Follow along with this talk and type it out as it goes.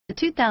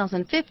The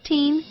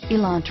 2015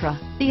 Elantra.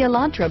 The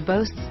Elantra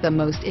boasts the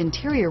most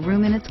interior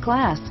room in its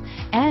class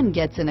and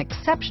gets an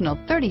exceptional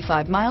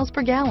 35 miles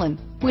per gallon.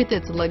 With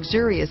its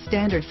luxurious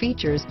standard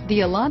features, the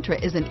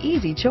Elantra is an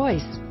easy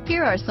choice.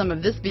 Here are some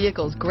of this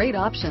vehicle's great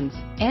options: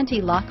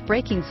 anti-lock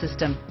braking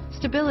system,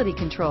 stability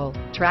control,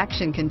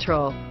 traction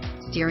control,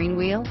 steering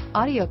wheel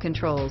audio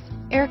controls,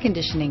 air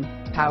conditioning,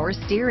 power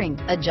steering,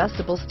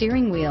 adjustable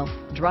steering wheel,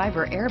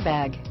 driver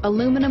airbag,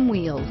 aluminum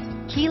wheels,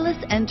 keyless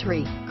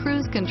entry,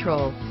 cruise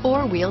control,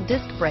 four-wheel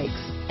disc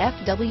brakes,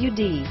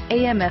 FWD,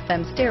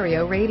 AM/FM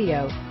stereo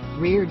radio,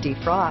 rear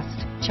defrost,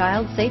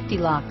 child safety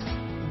locks,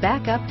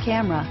 backup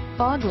camera,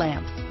 fog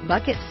lamps,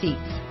 bucket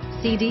seats,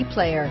 CD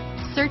player.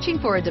 Searching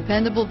for a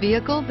dependable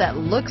vehicle that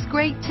looks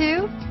great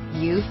too?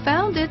 You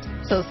found it,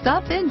 so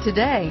stop in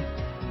today.